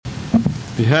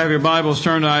you have your Bibles,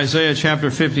 turn to Isaiah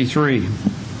chapter 53.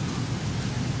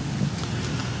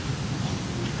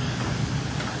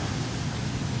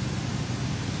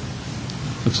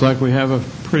 Looks like we have a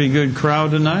pretty good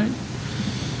crowd tonight.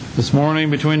 This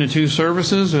morning, between the two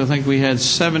services, I think we had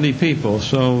 70 people,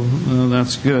 so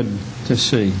that's good to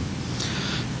see.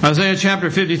 Isaiah chapter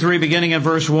 53, beginning at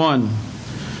verse 1.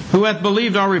 Who hath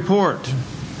believed our report?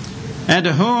 And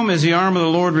to whom is the arm of the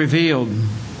Lord revealed?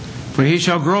 For he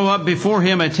shall grow up before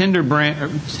him a tender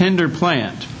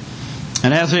plant,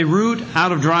 and as a root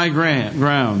out of dry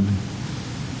ground.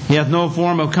 He hath no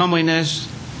form of comeliness,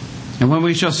 and when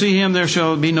we shall see him, there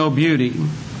shall be no beauty,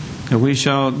 that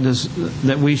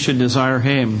we should desire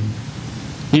him.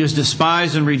 He is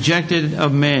despised and rejected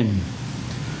of men,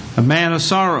 a man of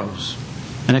sorrows,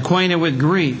 and acquainted with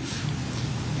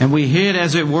grief. And we hid,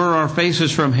 as it were, our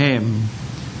faces from him.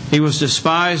 He was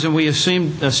despised, and we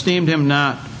esteemed him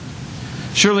not.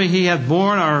 Surely he hath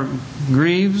borne our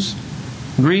griefs,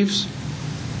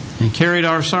 and carried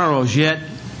our sorrows, yet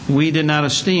we did not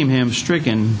esteem him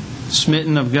stricken,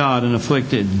 smitten of God, and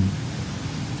afflicted.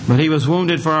 But he was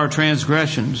wounded for our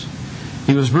transgressions.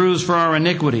 He was bruised for our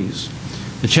iniquities.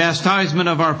 The chastisement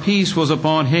of our peace was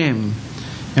upon him,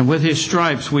 and with his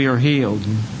stripes we are healed.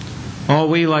 All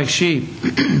we like sheep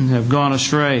have gone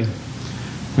astray.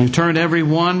 We've turned every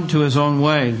one to his own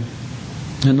way,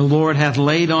 and the Lord hath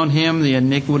laid on him the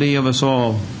iniquity of us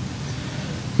all.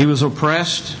 He was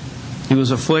oppressed, he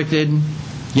was afflicted,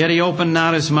 yet he opened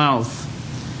not his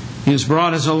mouth. He was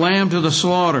brought as a lamb to the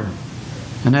slaughter,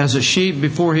 and as a sheep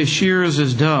before his shearers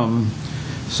is dumb,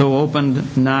 so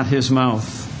opened not his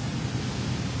mouth.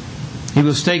 He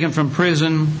was taken from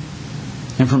prison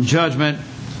and from judgment,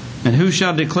 and who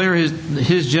shall declare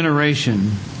his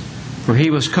generation? For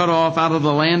he was cut off out of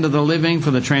the land of the living.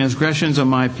 For the transgressions of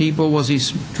my people was he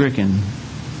stricken.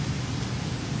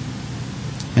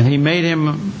 And he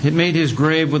made his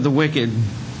grave with the wicked,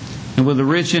 and with the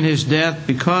rich in his death,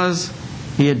 because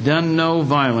he had done no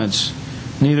violence,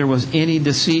 neither was any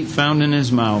deceit found in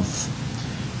his mouth.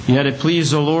 Yet it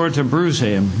pleased the Lord to bruise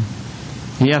him.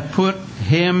 He hath put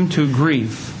him to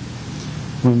grief,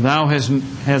 when thou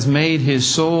hast made his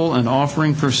soul an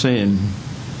offering for sin.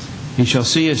 He shall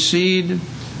see his seed,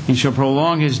 he shall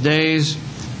prolong his days,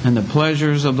 and the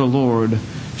pleasures of the Lord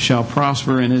shall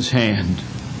prosper in his hand.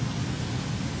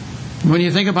 When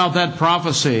you think about that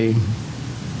prophecy,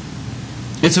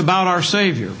 it's about our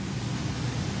Savior.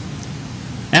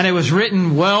 And it was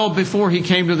written well before he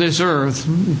came to this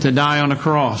earth to die on a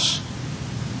cross.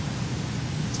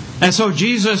 And so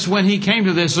Jesus, when he came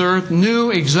to this earth,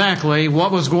 knew exactly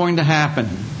what was going to happen.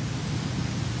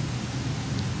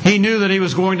 He knew that he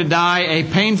was going to die a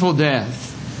painful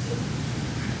death.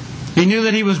 He knew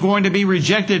that he was going to be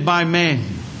rejected by men.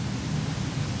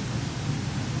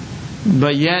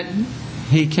 But yet,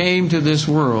 he came to this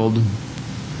world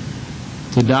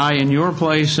to die in your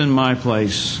place and my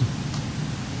place.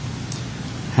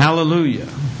 Hallelujah.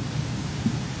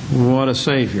 What a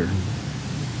Savior.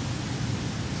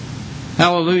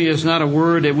 Hallelujah is not a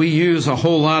word that we use a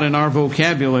whole lot in our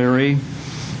vocabulary.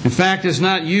 In fact, it's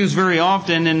not used very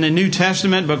often in the New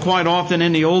Testament, but quite often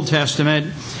in the Old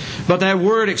Testament. But that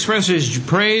word expresses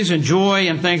praise and joy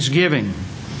and thanksgiving.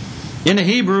 In the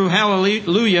Hebrew,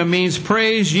 hallelujah means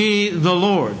praise ye the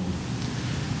Lord.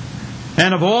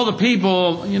 And of all the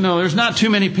people, there's not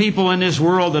too many people in this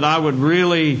world that I would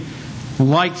really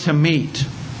like to meet.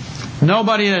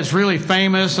 Nobody that's really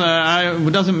famous.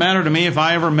 It doesn't matter to me if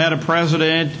I ever met a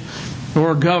president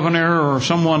or a governor or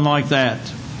someone like that.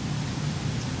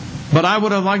 But I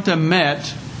would have liked to have met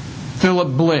Philip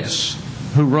Bliss,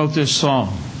 who wrote this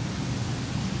song.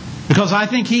 Because I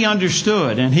think he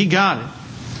understood and he got it.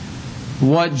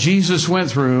 What Jesus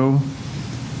went through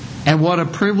and what a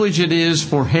privilege it is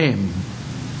for him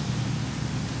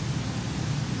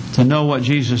to know what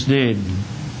Jesus did.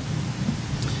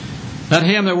 That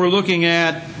hymn that we're looking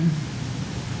at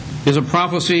is a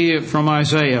prophecy from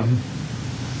Isaiah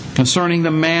concerning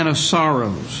the man of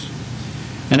sorrows.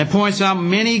 And it points out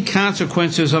many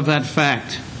consequences of that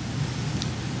fact.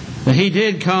 That he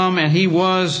did come and he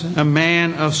was a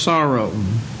man of sorrow.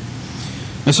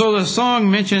 And so the song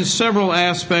mentions several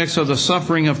aspects of the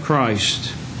suffering of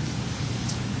Christ.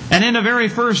 And in the very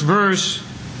first verse,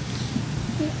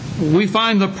 we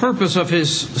find the purpose of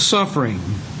his suffering.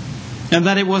 And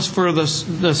that it was for the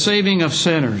saving of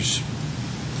sinners.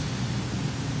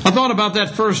 I thought about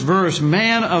that first verse.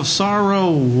 Man of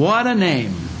sorrow, what a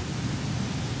name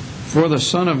for the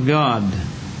Son of God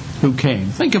who came.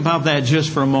 Think about that just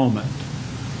for a moment.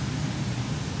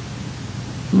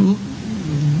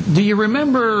 Do you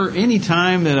remember any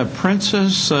time that a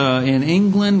princess in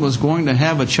England was going to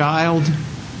have a child?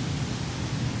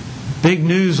 Big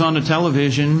news on the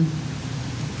television.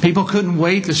 People couldn't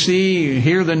wait to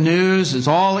hear the news. It's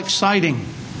all exciting.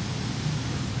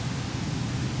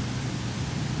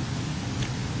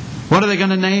 What are they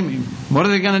going to name him? What are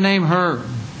they going to name her?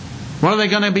 What are they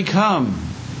going to become?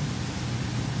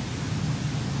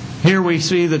 Here we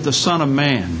see that the Son of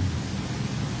Man,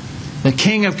 the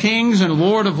King of Kings and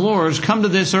Lord of Lords, come to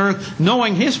this earth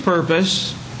knowing His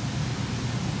purpose,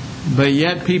 but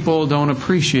yet people don't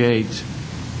appreciate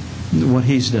what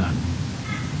He's done.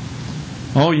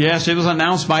 Oh yes, it was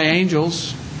announced by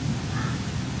angels,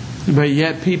 but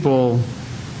yet people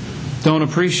don't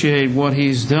appreciate what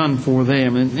He's done for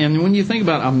them. And when you think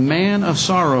about a man of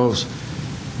sorrows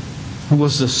who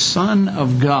was the Son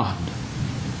of God,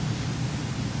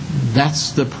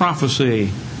 that's the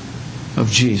prophecy of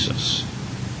Jesus.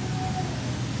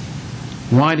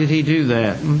 Why did He do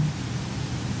that?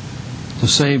 To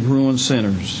save ruined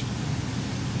sinners.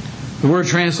 The word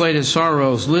translated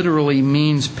sorrows literally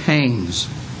means pains.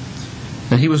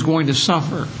 That He was going to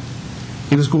suffer.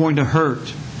 He was going to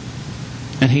hurt.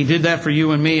 And He did that for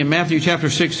you and me. In Matthew chapter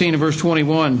 16 and verse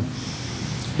 21,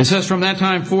 it says, "From that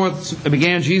time forth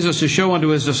began Jesus to show unto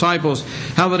His disciples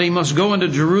how that He must go into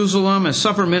Jerusalem and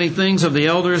suffer many things of the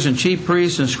elders and chief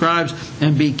priests and scribes,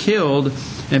 and be killed,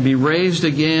 and be raised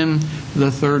again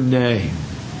the third day."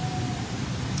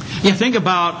 You think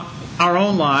about our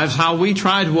own lives, how we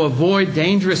try to avoid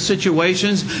dangerous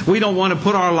situations. We don't want to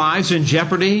put our lives in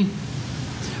jeopardy.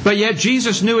 But yet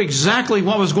Jesus knew exactly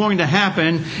what was going to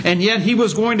happen, and yet He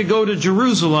was going to go to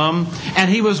Jerusalem, and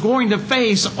He was going to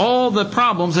face all the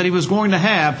problems that He was going to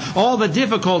have, all the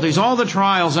difficulties, all the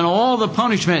trials, and all the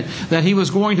punishment that He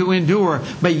was going to endure.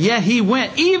 But yet He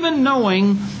went, even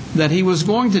knowing that He was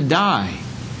going to die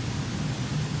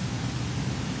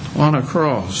on a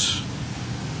cross.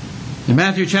 In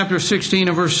Matthew chapter 16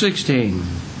 and verse 16,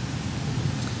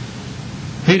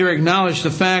 Peter acknowledged the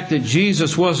fact that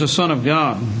Jesus was the Son of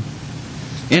God.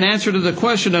 In answer to the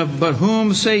question of, "But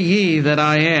whom say ye that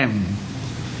I am?"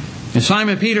 And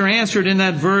Simon Peter answered in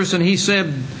that verse, and he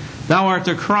said, "Thou art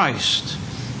the Christ,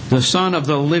 the Son of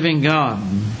the living God."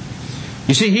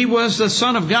 You see, He was the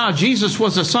Son of God. Jesus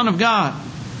was the Son of God.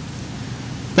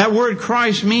 That word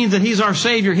Christ means that He's our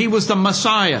Savior. He was the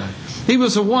Messiah. He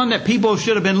was the one that people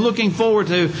should have been looking forward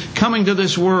to coming to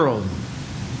this world.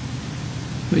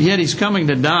 But yet He's coming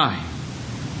to die.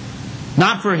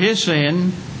 Not for His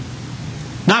sin,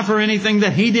 not for anything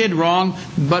that He did wrong,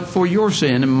 but for your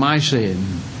sin and my sin.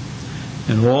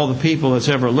 And all the people that's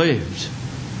ever lived,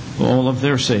 all of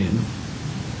their sin.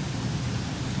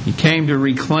 He came to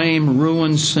reclaim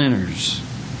ruined sinners.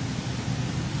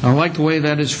 I like the way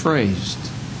that is phrased.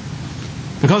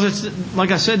 Because it's,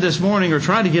 like I said this morning, or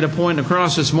tried to get a point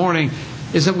across this morning,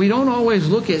 is that we don't always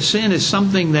look at sin as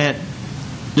something that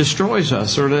destroys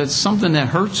us, or that's something that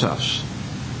hurts us.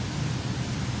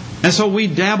 And so we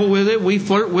dabble with it, we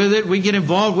flirt with it, we get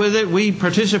involved with it, we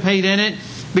participate in it,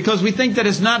 because we think that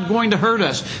it's not going to hurt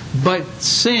us. But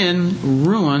sin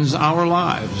ruins our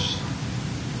lives.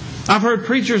 I've heard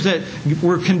preachers that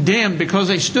were condemned because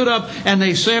they stood up and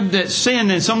they said that sin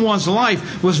in someone's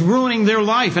life was ruining their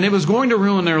life, and it was going to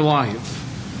ruin their life.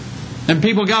 And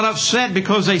people got upset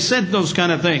because they said those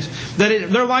kind of things,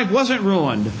 that their life wasn't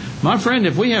ruined. My friend,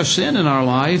 if we have sin in our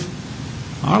life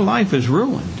is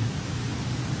ruined.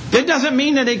 It doesn't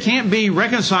mean that it can't be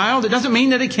reconciled. It doesn't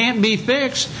mean that it can't be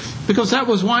fixed, because that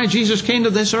was why Jesus came to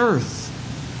this earth.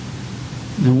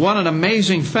 And what an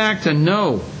amazing fact to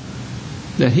know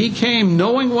that He came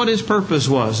knowing what His purpose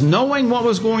was, knowing what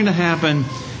was going to happen,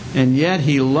 and yet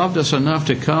He loved us enough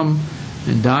to come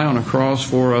and die on a cross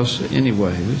for us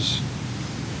anyways.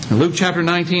 In Luke chapter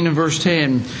 19 and verse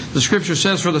 10, the Scripture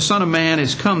says, "For the Son of Man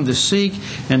is come to seek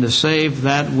and to save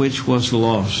that which was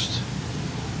lost."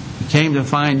 He came to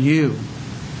find you,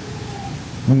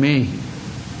 me,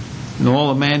 and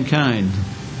all of mankind,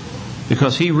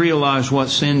 because He realized what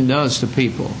sin does to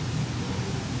people,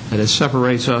 that it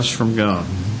separates us from God.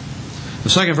 The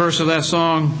second verse of that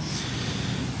song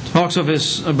talks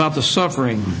about the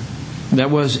suffering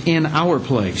that was in our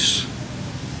place.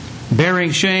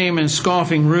 "Bearing shame and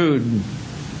scoffing rude,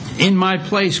 in my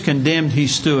place condemned He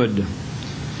stood.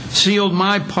 Sealed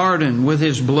my pardon with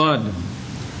His blood.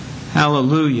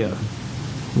 Hallelujah,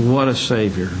 what a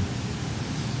Savior."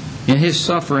 In His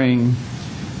suffering,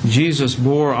 Jesus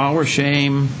bore our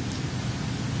shame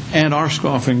and our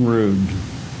scoffing rude.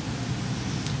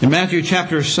 In Matthew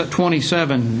chapter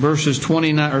 27, verses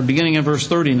 29, or beginning in verse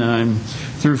 39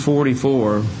 through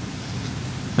 44,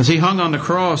 As he hung on the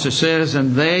cross, it says,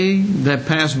 "And they that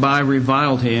passed by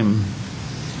reviled him,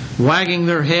 wagging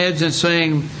their heads and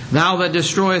saying, Thou that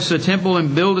destroyest the temple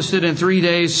and buildest it in 3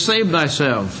 days, save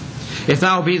thyself. If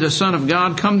thou be the Son of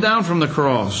God, come down from the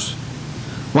cross."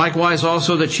 Likewise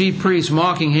also the chief priests,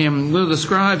 mocking him, with the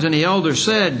scribes and the elders,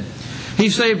 said, "He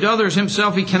saved others,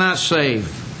 himself he cannot save.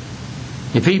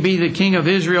 If he be the King of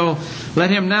Israel, let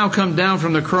him now come down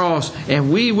from the cross,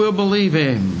 and we will believe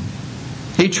him.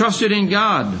 He trusted in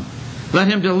God. Let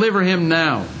him deliver him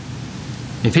now,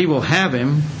 if he will have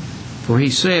him. For he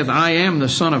saith, I am the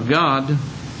Son of God."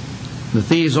 The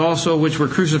thieves also which were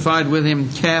crucified with him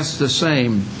cast the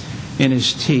same in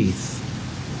his teeth.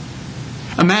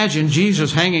 Imagine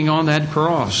Jesus hanging on that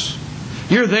cross.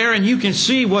 You're there and you can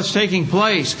see what's taking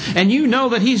place. And you know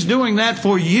that He's doing that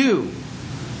for you.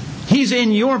 He's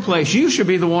in your place. You should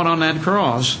be the one on that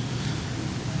cross.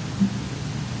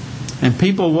 And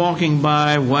people walking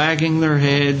by, wagging their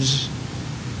heads,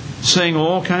 saying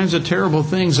all kinds of terrible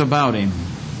things about Him,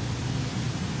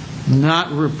 not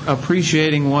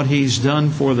appreciating what He's done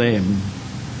for them.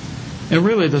 And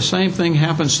really the same thing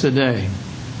happens today.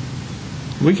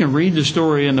 We can read the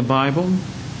story in the Bible.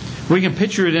 We can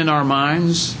picture it in our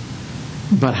minds.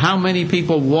 But how many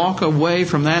people walk away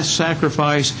from that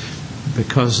sacrifice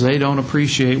because they don't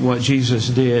appreciate what Jesus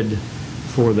did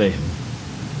for them?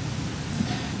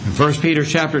 In 1 Peter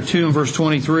chapter 2 and verse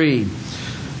 23,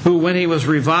 "Who when he was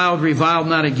reviled, reviled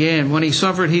not again. When he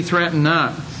suffered, he threatened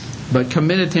not, but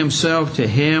committed himself to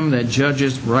Him that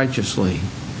judgeth righteously."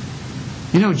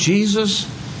 You know, Jesus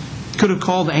could have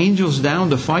called angels down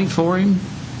to fight for Him.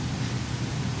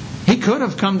 He could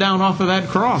have come down off of that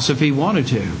cross if He wanted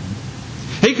to.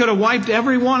 He could have wiped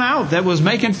everyone out that was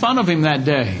making fun of Him that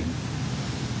day.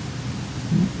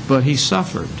 But He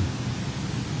suffered.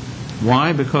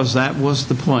 Why? Because that was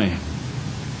the plan.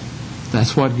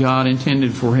 That's what God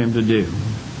intended for Him to do.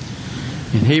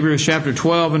 In Hebrews chapter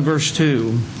 12 and verse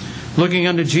 2, "Looking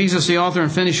unto Jesus, the author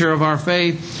and finisher of our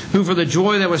faith, who for the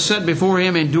joy that was set before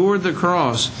Him endured the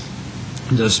cross,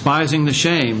 despising the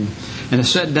shame, and is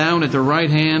set down at the right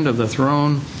hand of the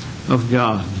throne of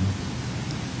God."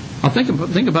 I'll think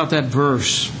about that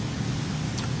verse.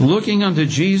 Looking unto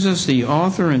Jesus, the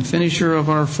author and finisher of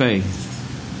our faith,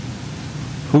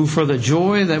 who for the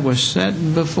joy that was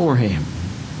set before Him.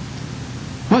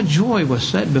 What joy was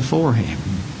set before Him?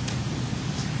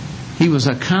 He was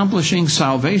accomplishing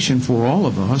salvation for all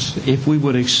of us if we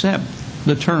would accept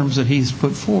the terms that He's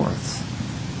put forth.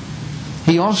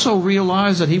 He also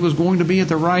realized that He was going to be at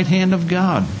the right hand of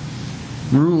God,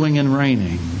 ruling and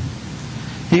reigning.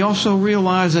 He also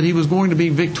realized that He was going to be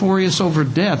victorious over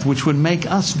death, which would make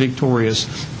us victorious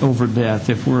over death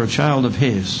if we're a child of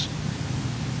His.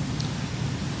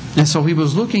 And so He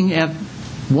was looking at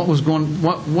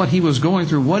what He was going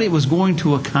through, what it was going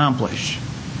to accomplish.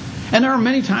 And there are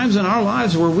many times in our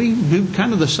lives where we do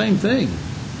kind of the same thing.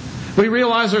 We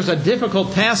realize there's a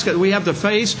difficult task that we have to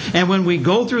face, and when we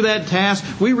go through that task,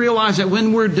 we realize that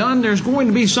when we're done, there's going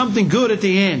to be something good at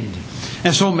the end.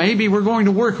 And so maybe we're going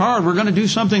to work hard. We're going to do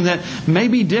something that may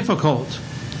be difficult,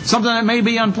 something that may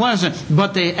be unpleasant.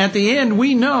 But at the end,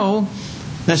 we know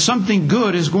that something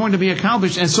good is going to be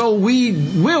accomplished. And so we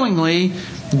willingly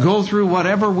go through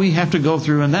whatever we have to go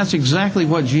through. And that's exactly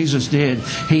what Jesus did.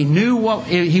 He knew what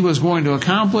He was going to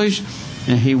accomplish,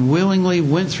 and He willingly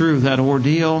went through that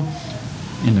ordeal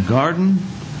in the garden,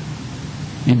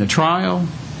 in the trial,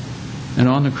 and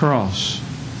on the cross,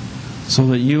 so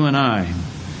that you and I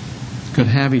could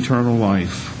have eternal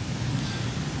life.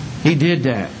 He did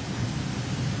that.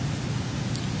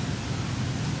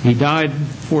 He died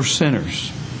for sinners.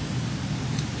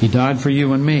 He died for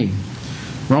you and me.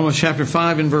 Romans chapter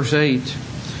 5 and verse 8.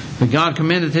 "But God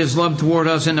commended His love toward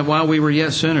us, in that while we were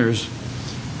yet sinners,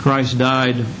 Christ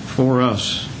died for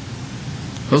us."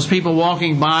 Those people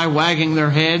walking by, wagging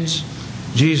their heads,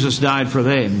 Jesus died for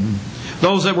them.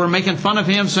 Those that were making fun of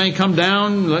Him, saying, "Come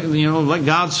down, let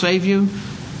God save you,"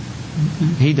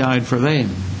 He died for them.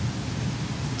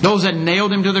 Those that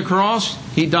nailed Him to the cross,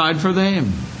 He died for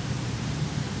them.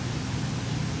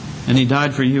 And He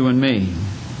died for you and me.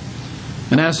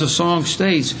 And as the song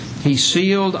states, He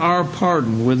sealed our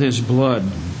pardon with His blood.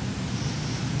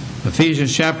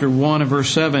 Ephesians chapter 1 and verse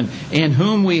 7, "In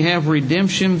whom we have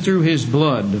redemption through His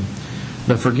blood,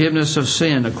 the forgiveness of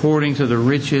sin according to the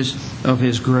riches of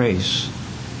His grace."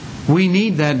 We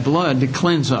need that blood to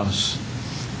cleanse us.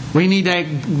 We need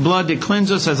that blood to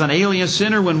cleanse us as an alien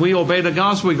sinner. When we obey the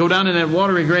gospel, we go down in that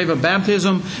watery grave of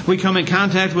baptism. We come in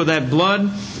contact with that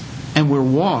blood, and we're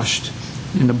washed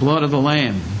in the blood of the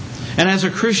Lamb. And as a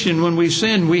Christian, when we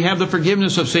sin, we have the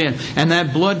forgiveness of sin, and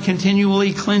that blood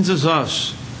continually cleanses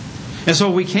us. And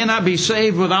so we cannot be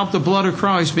saved without the blood of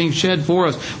Christ being shed for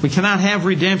us. We cannot have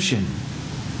redemption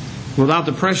without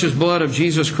the precious blood of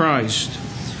Jesus Christ.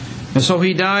 And so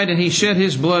He died and He shed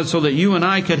His blood so that you and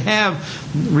I could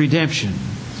have redemption,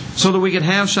 so that we could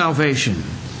have salvation.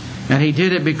 And He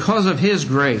did it because of His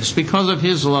grace, because of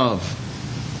His love.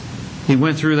 He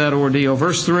went through that ordeal.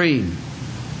 Verse 3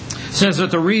 says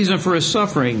that the reason for His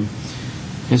suffering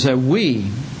is that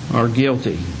we are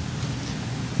guilty.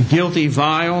 Guilty,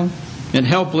 vile, and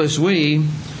helpless we.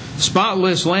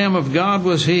 Spotless Lamb of God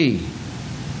was He.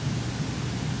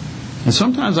 And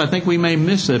sometimes I think we may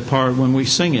miss that part when we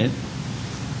sing it.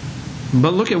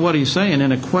 But look at what He's saying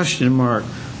in a question mark.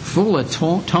 Full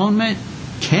atonement?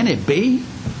 Can it be?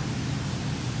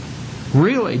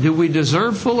 Really? Do we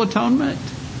deserve full atonement?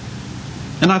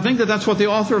 And I think that that's what the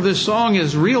author of this song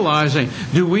is realizing.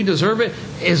 Do we deserve it?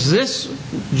 Is this,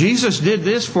 Jesus did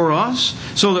this for us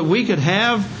so that we could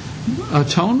have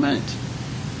atonement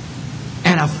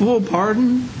and a full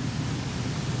pardon?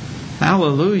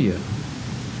 Hallelujah.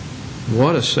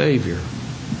 What a Savior.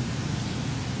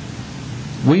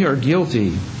 We are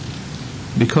guilty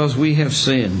because we have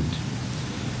sinned.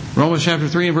 Romans chapter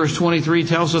 3 and verse 23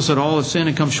 tells us that all have sinned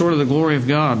and come short of the glory of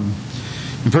God.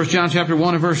 In 1 John chapter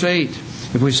 1 and verse 8,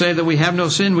 if we say that we have no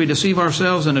sin, we deceive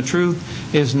ourselves and the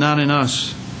truth is not in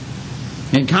us.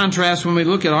 In contrast, when we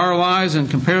look at our lives and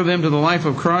compare them to the life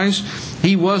of Christ,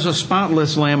 He was a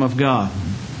spotless Lamb of God.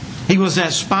 He was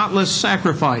that spotless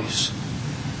sacrifice.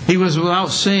 He was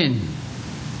without sin.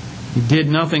 He did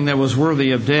nothing that was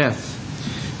worthy of death.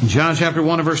 In John chapter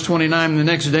 1 and verse 29, the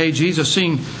next day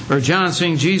John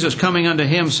seeing Jesus coming unto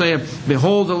him, saith,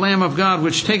 Behold the Lamb of God,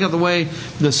 which taketh away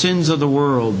the sins of the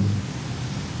world.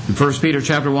 In 1 Peter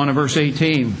chapter 1 and verse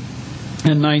 18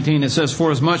 and 19, it says,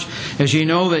 For as much as ye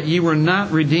know that ye were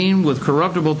not redeemed with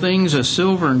corruptible things as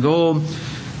silver and gold,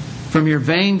 from your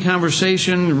vain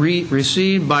conversation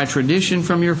received by tradition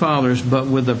from your fathers, but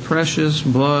with the precious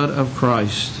blood of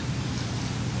Christ,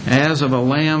 as of a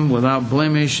lamb without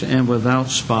blemish and without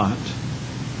spot.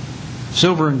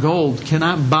 Silver and gold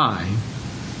cannot buy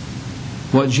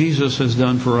what Jesus has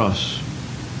done for us.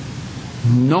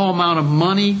 No amount of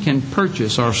money can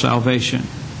purchase our salvation.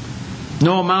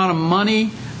 No amount of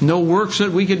money, no works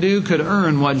that we could do could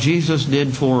earn what Jesus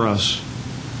did for us.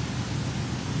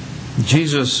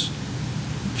 Jesus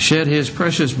shed His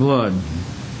precious blood.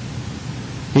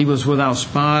 He was without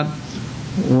spot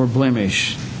or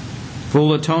blemish.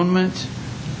 Full atonement?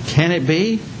 Can it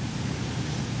be?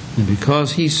 And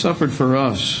because He suffered for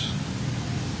us,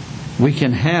 we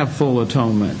can have full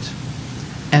atonement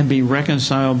and be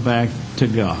reconciled back to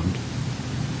God.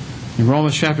 In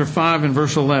Romans chapter 5 and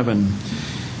verse 11,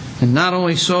 And not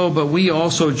only so, but we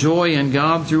also joy in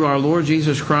God through our Lord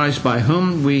Jesus Christ, by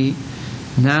whom we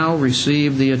now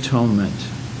receive the atonement.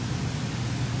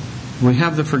 We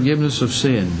have the forgiveness of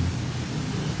sin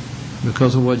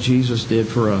because of what Jesus did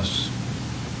for us.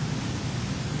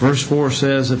 Verse 4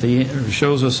 says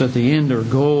shows us that the end or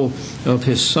goal of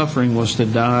His suffering was to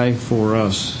die for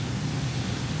us.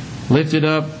 Lifted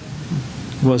up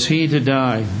was He to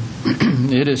die.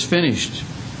 It is finished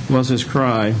was His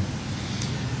cry.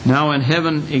 Now in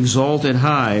heaven exalted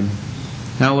high.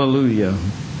 Hallelujah.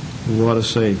 What a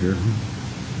Savior.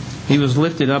 He was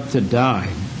lifted up to die.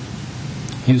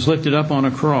 He was lifted up on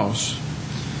a cross.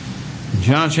 In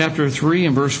John chapter 3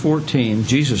 and verse 14,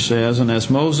 Jesus says, And as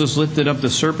Moses lifted up the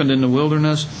serpent in the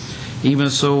wilderness, even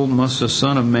so must the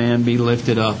Son of Man be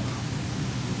lifted up.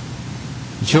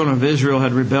 The children of Israel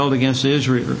had rebelled against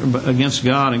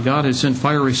God, and God had sent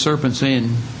fiery serpents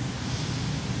in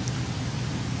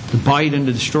to bite and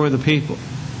to destroy the people.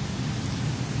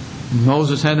 And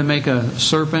Moses had to make a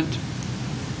serpent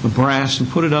of brass and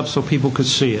put it up so people could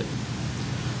see it.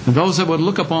 And those that would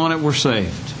look upon it were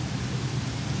saved.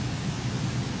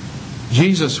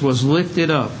 Jesus was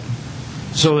lifted up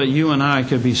so that you and I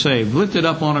could be saved. Lifted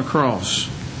up on a cross.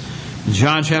 In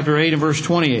John chapter 8 and verse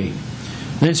 28.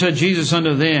 Then said Jesus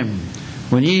unto them,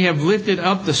 When ye have lifted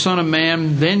up the Son of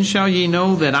Man, then shall ye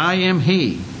know that I am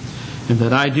He, and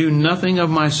that I do nothing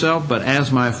of myself, but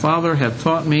as my Father hath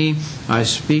taught me, I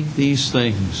speak these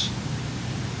things.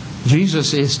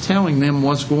 Jesus is telling them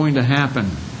what's going to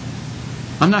happen.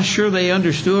 I'm not sure they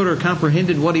understood or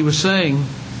comprehended what He was saying,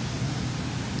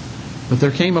 but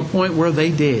there came a point where they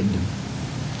did.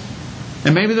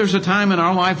 And maybe there's a time in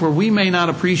our life where we may not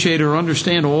appreciate or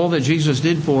understand all that Jesus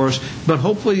did for us, but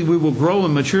hopefully we will grow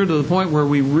and mature to the point where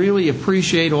we really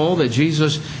appreciate all that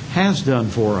Jesus has done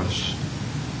for us.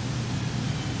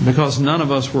 Because none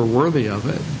of us were worthy of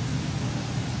it.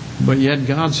 But yet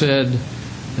God said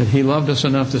that He loved us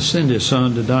enough to send His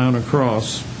Son to die on a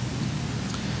cross.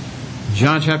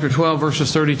 John chapter 12,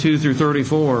 verses 32 through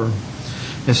 34.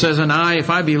 It says, "And I, if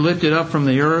I be lifted up from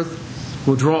the earth,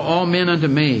 will draw all men unto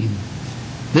me."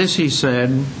 This he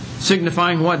said,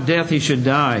 signifying what death he should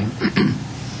die.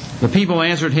 The people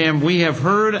answered him, "We have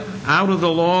heard out of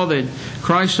the law that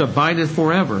Christ abideth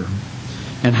forever.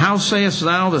 And how sayest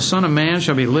thou, the Son of Man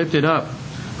shall be lifted up?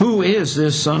 Who is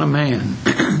this Son of Man?"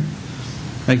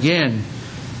 Again,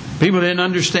 people didn't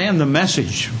understand the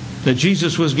message that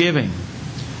Jesus was giving.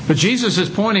 But Jesus is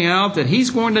pointing out that He's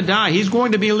going to die. He's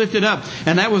going to be lifted up.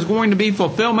 And that was going to be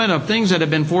fulfillment of things that had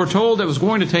been foretold that was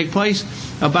going to take place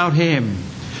about Him.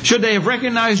 Should they have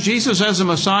recognized Jesus as the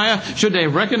Messiah? Should they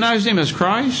have recognized Him as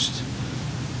Christ?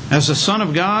 As the Son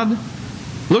of God?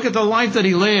 Look at the life that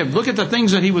He lived. Look at the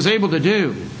things that He was able to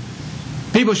do.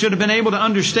 People should have been able to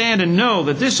understand and know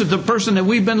that this is the person that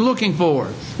we've been looking for.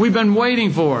 We've been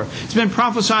waiting for. It's been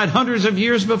prophesied hundreds of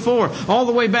years before. All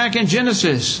the way back in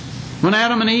Genesis. When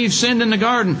Adam and Eve sinned in the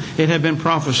garden, it had been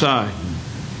prophesied.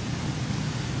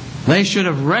 They should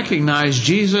have recognized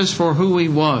Jesus for who He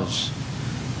was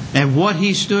and what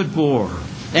He stood for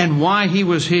and why He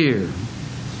was here.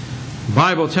 The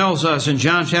Bible tells us in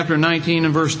John chapter 19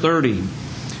 and verse 30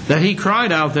 that He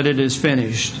cried out that it is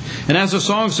finished. And as the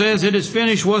song says, "It is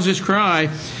finished" was His cry.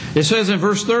 It says in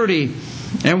verse 30,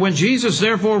 "And when Jesus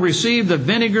therefore received the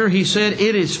vinegar, He said,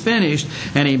 It is finished.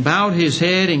 And He bowed His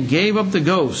head and gave up the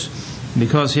ghost."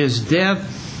 Because His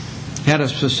death had a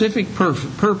specific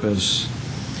purpose,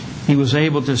 He was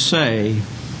able to say,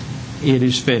 "It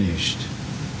is finished."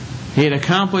 He had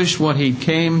accomplished what He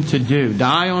came to do,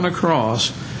 die on a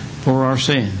cross for our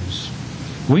sins.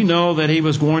 We know that He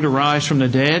was going to rise from the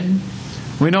dead.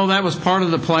 We know that was part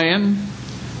of the plan.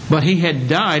 But He had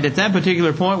died at that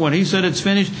particular point when He said it's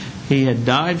finished. He had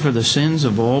died for the sins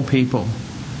of all people.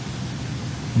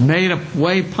 Made a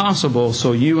way possible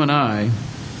so you and I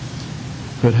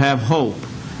could have hope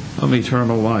of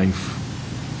eternal life.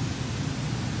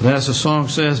 But as the song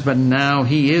says, "But now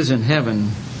He is in heaven,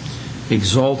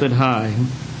 exalted high."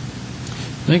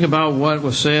 Think about what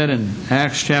was said in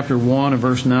Acts chapter 1 and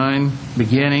verse 9,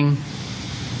 beginning.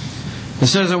 It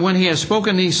says that when He had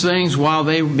spoken these things while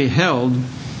they beheld,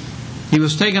 He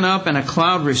was taken up, and a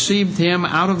cloud received Him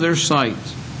out of their sight.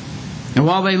 And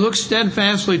while they looked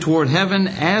steadfastly toward heaven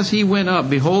as He went up,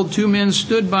 behold, two men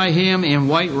stood by Him in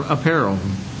white apparel,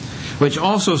 which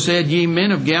also said, "Ye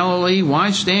men of Galilee,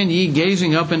 why stand ye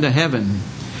gazing up into heaven?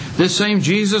 This same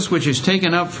Jesus which is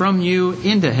taken up from you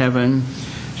into heaven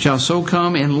shall so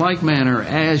come in like manner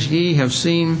as ye have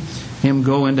seen Him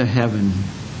go into heaven."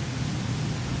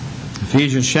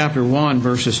 Ephesians chapter 1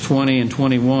 verses 20 and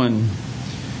 21,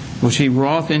 "Which He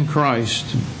wrought in Christ,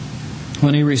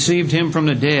 when He received Him from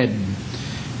the dead,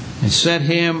 and set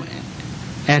Him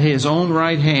at His own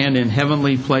right hand in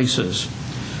heavenly places,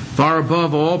 far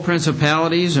above all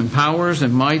principalities and powers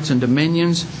and mights and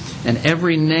dominions, and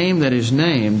every name that is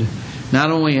named,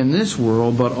 not only in this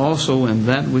world, but also in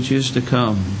that which is to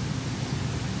come."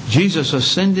 Jesus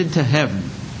ascended to heaven.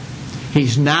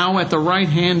 He's now at the right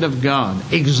hand of God,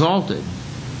 exalted.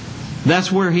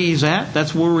 That's where He's at.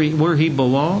 That's where He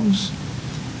belongs.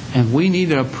 And we need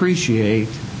to appreciate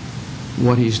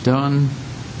what He's done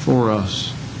for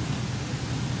us.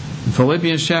 In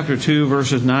Philippians chapter 2,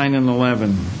 verses 9 and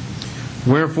 11,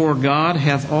 "Wherefore God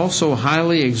hath also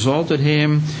highly exalted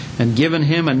Him, and given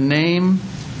Him a name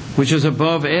which is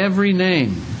above every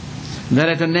name, that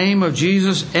at the name of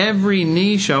Jesus every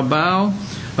knee shall bow,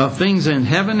 of things in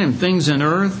heaven and things in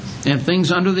earth and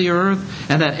things under the earth,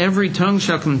 and that every tongue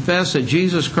shall confess that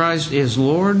Jesus Christ is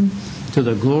Lord, to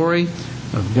the glory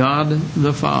of God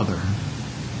the Father."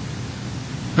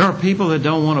 There are people that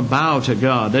don't want to bow to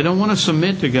God. They don't want to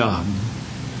submit to God.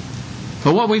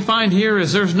 But what we find here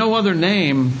is there's no other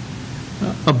name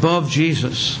above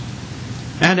Jesus.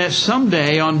 And that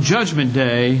someday, on Judgment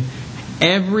Day,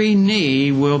 every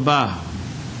knee will bow.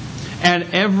 And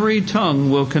every tongue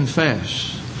will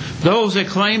confess. Those that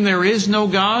claim there is no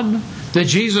God, that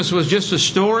Jesus was just a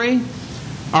story,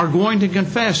 are going to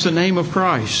confess the name of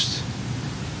Christ.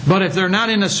 But if they're not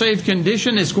in a safe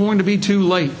condition, it's going to be too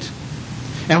late.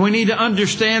 And we need to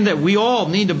understand that we all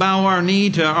need to bow our knee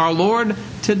to our Lord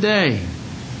today,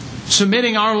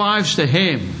 submitting our lives to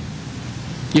Him.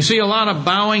 You see a lot of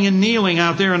bowing and kneeling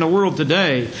out there in the world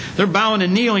today. They're bowing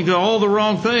and kneeling to all the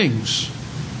wrong things.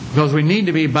 Because we need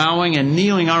to be bowing and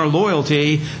kneeling our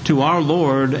loyalty to our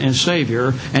Lord and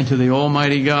Savior and to the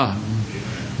Almighty God.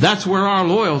 That's where our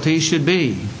loyalty should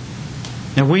be.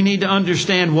 And we need to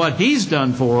understand what He's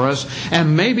done for us,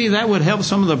 and maybe that would help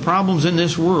some of the problems in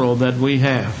this world that we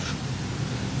have.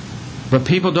 But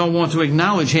people don't want to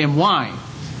acknowledge Him. Why?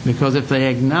 Because if they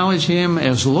acknowledge Him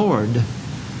as Lord,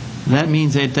 that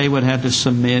means that they would have to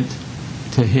submit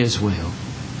to His will.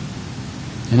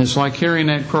 And it's like carrying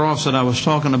that cross that I was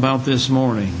talking about this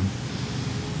morning.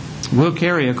 We'll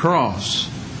carry a cross,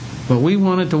 but we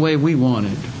want it the way we want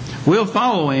it. We'll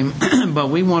follow Him, but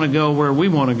we want to go where we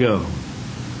want to go.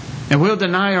 And we'll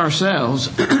deny ourselves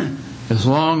as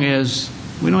long as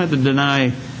we don't have to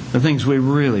deny the things we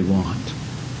really want.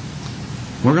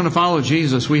 We're going to follow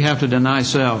Jesus. We have to deny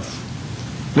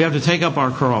self. We have to take up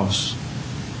our cross,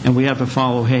 and we have to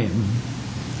follow Him.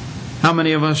 How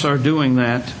many of us are doing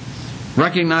that?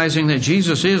 Recognizing that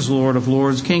Jesus is Lord of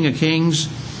Lords, King of Kings,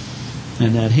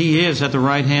 and that He is at the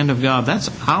right hand of God. That's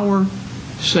our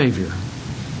Savior.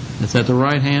 That's at the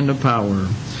right hand of power.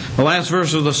 The last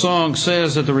verse of the song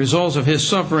says that the result of His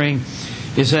suffering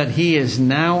is that He is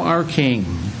now our King.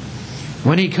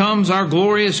 When He comes, our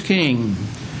glorious King,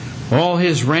 all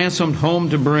His ransomed home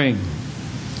to bring,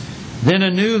 then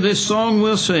anew this song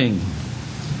we'll sing.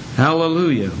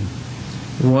 Hallelujah,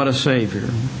 what a Savior.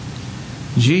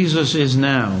 Jesus is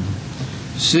now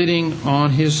sitting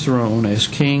on His throne as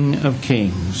King of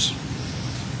Kings.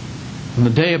 On the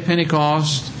day of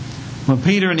Pentecost, when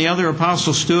Peter and the other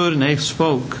apostles stood and they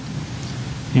spoke,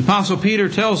 the Apostle Peter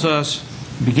tells us,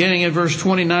 beginning in verse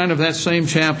 29 of that same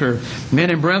chapter, "Men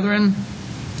and brethren,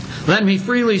 let me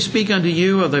freely speak unto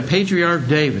you of the patriarch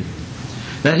David,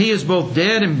 that he is both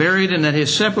dead and buried, and that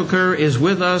his sepulchre is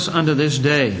with us unto this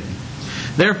day.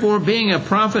 Therefore, being a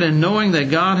prophet, and knowing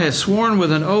that God hath sworn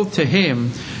with an oath to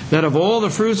him, that of all the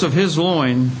fruits of his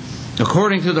loin,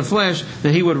 according to the flesh,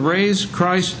 that he would raise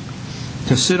Christ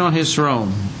to sit on his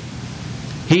throne.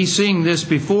 He, seeing this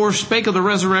before, spake of the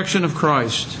resurrection of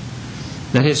Christ,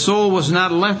 that his soul was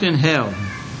not left in hell,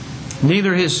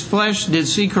 neither his flesh did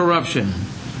see corruption.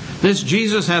 This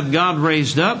Jesus hath God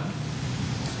raised up,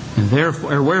 and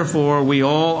therefore, wherefore we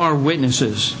all are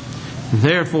witnesses.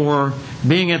 Therefore,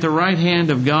 being at the right hand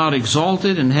of God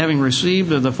exalted, and having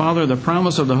received of the Father the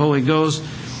promise of the Holy Ghost,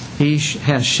 He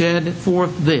has shed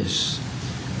forth this,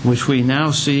 which we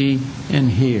now see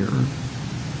and hear."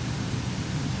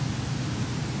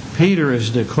 Peter is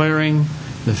declaring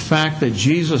the fact that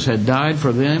Jesus had died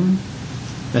for them,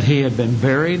 that He had been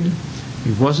buried.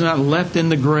 He was not left in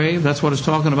the grave. That's what it's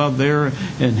talking about there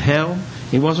in hell.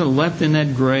 He wasn't left in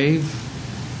that grave,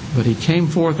 but He came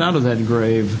forth out of that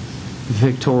grave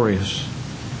victorious.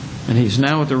 And He's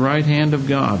now at the right hand of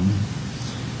God.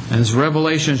 As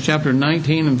Revelation chapter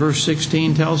 19 and verse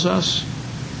 16 tells us,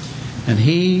 "And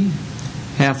He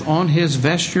hath on His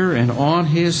vesture and on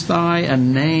His thigh a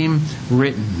name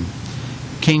written,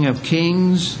 King of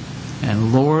Kings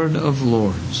and Lord of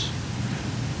Lords."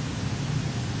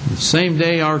 The same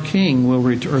day our King will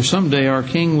return, or someday our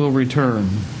King will return.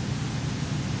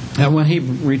 And when He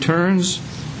returns,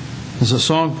 as the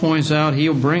song points out,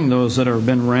 He'll bring those that have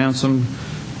been ransomed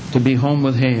to be home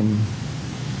with Him.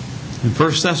 In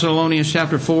 1 Thessalonians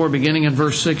chapter 4, beginning in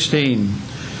verse 16,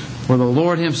 "For the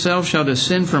Lord Himself shall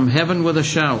descend from heaven with a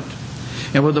shout,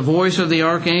 and with the voice of the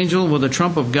archangel, with the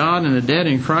trump of God, and the dead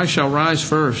in Christ shall rise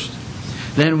first.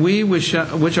 Then we which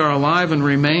are alive and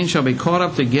remain shall be caught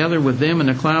up together with them in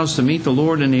the clouds to meet the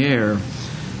Lord in the air,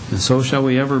 and so shall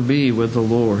we ever be with the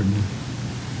Lord."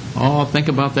 Oh, think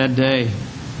about that day.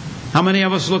 How many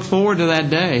of us look forward to that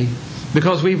day?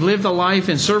 Because we've lived a life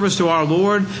in service to our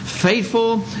Lord,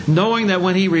 faithful, knowing that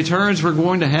when He returns, we're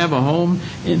going to have a home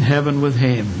in heaven with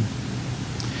Him.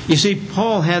 You see,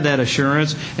 Paul had that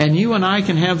assurance, and you and I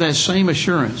can have that same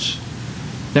assurance.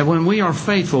 That when we are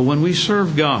faithful, when we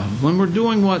serve God, when we're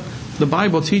doing what the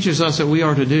Bible teaches us that we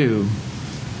are to do,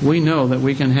 we know that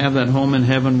we can have that home in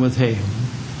heaven with Him.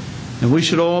 And we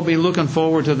should all be looking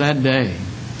forward to that day.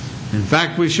 In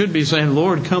fact, we should be saying,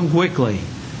 "Lord, come quickly.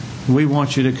 We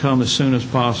want You to come as soon as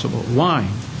possible." Why?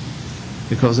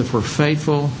 Because if we're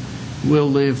faithful,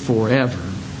 we'll live forever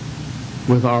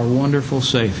with our wonderful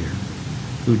Savior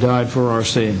who died for our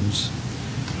sins.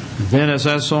 And then, as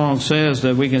that song says,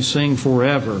 that we can sing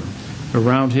forever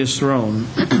around His throne.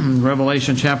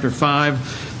 Revelation chapter 5,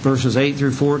 verses 8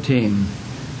 through 14.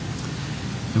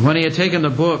 "And when He had taken the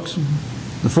books,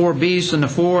 the 4 beasts and the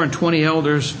 24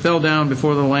 elders fell down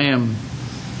before the Lamb,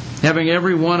 having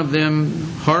every one of them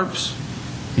harps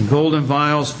and golden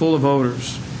vials full of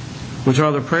odors, which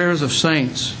are the prayers of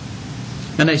saints.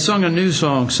 And they sung a new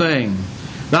song, saying,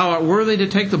 Thou art worthy to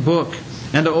take the book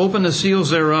and to open the seals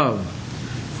thereof.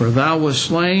 For Thou wast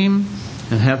slain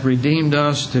and hath redeemed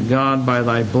us to God by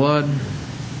Thy blood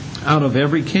out of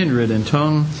every kindred and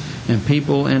tongue and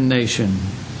people and nation,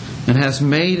 and hast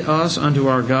made us unto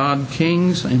our God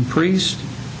kings and priests,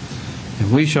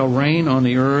 and we shall reign on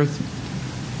the earth.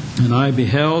 And I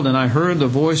beheld, and I heard the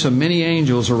voice of many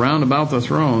angels around about the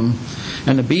throne,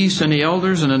 and the beast and the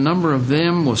elders, and the number of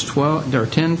them was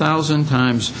 10,000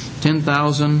 times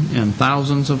 10,000 and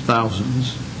thousands of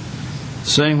thousands,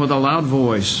 saying with a loud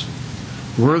voice,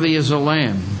 Worthy is the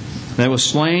Lamb that was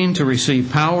slain to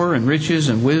receive power and riches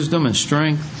and wisdom and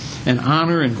strength and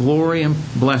honor and glory and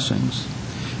blessings.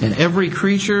 And every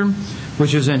creature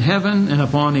which is in heaven and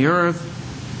upon the earth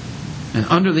and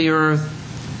under the earth,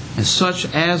 and such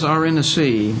as are in the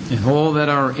sea, and all that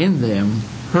are in them,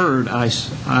 heard I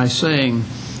saying,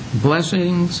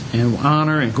 Blessings and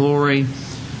honor and glory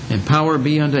and power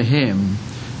be unto him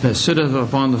that sitteth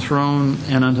upon the throne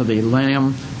and unto the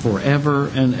Lamb forever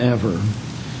and ever.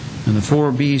 And the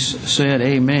four beasts said,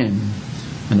 Amen.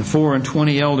 And the 24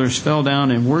 elders fell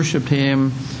down and worshipped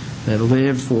him that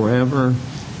lived forever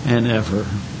and ever.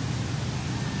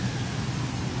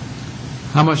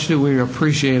 How much do we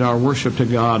appreciate our worship to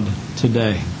God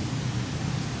today?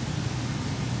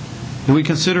 Do we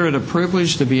consider it a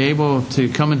privilege to be able to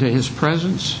come into His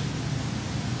presence?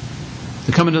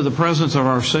 To come into the presence of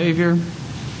our Savior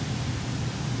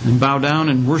and bow down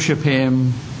and worship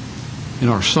Him in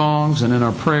our songs and in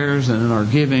our prayers and in our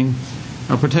giving,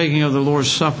 our partaking of the Lord's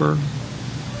Supper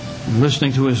and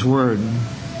listening to His Word?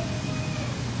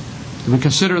 Do we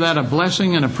consider that a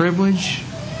blessing and a privilege?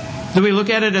 Do we look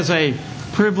at it as a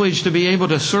privilege to be able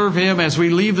to serve Him as we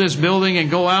leave this building and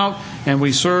go out and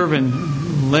we serve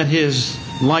and let His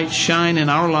light shine in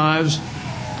our lives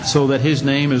so that His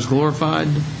name is glorified?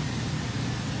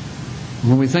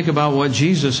 When we think about what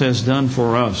Jesus has done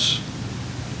for us,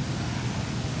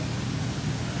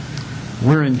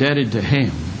 we're indebted to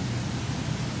Him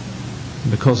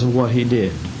because of what He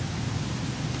did.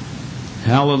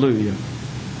 Hallelujah.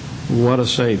 What a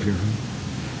Savior.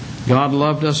 God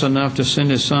loved us enough to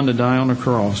send His Son to die on the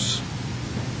cross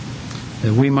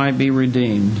that we might be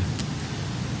redeemed.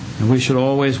 And we should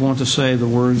always want to say the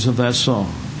words of that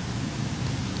song,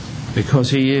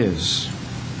 because He is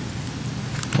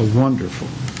a wonderful,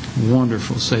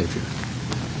 wonderful Savior.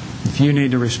 If you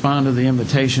need to respond to the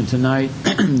invitation tonight,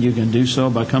 you can do so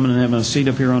by coming and having a seat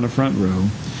up here on the front row.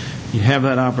 You have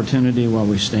that opportunity while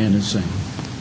we stand and sing.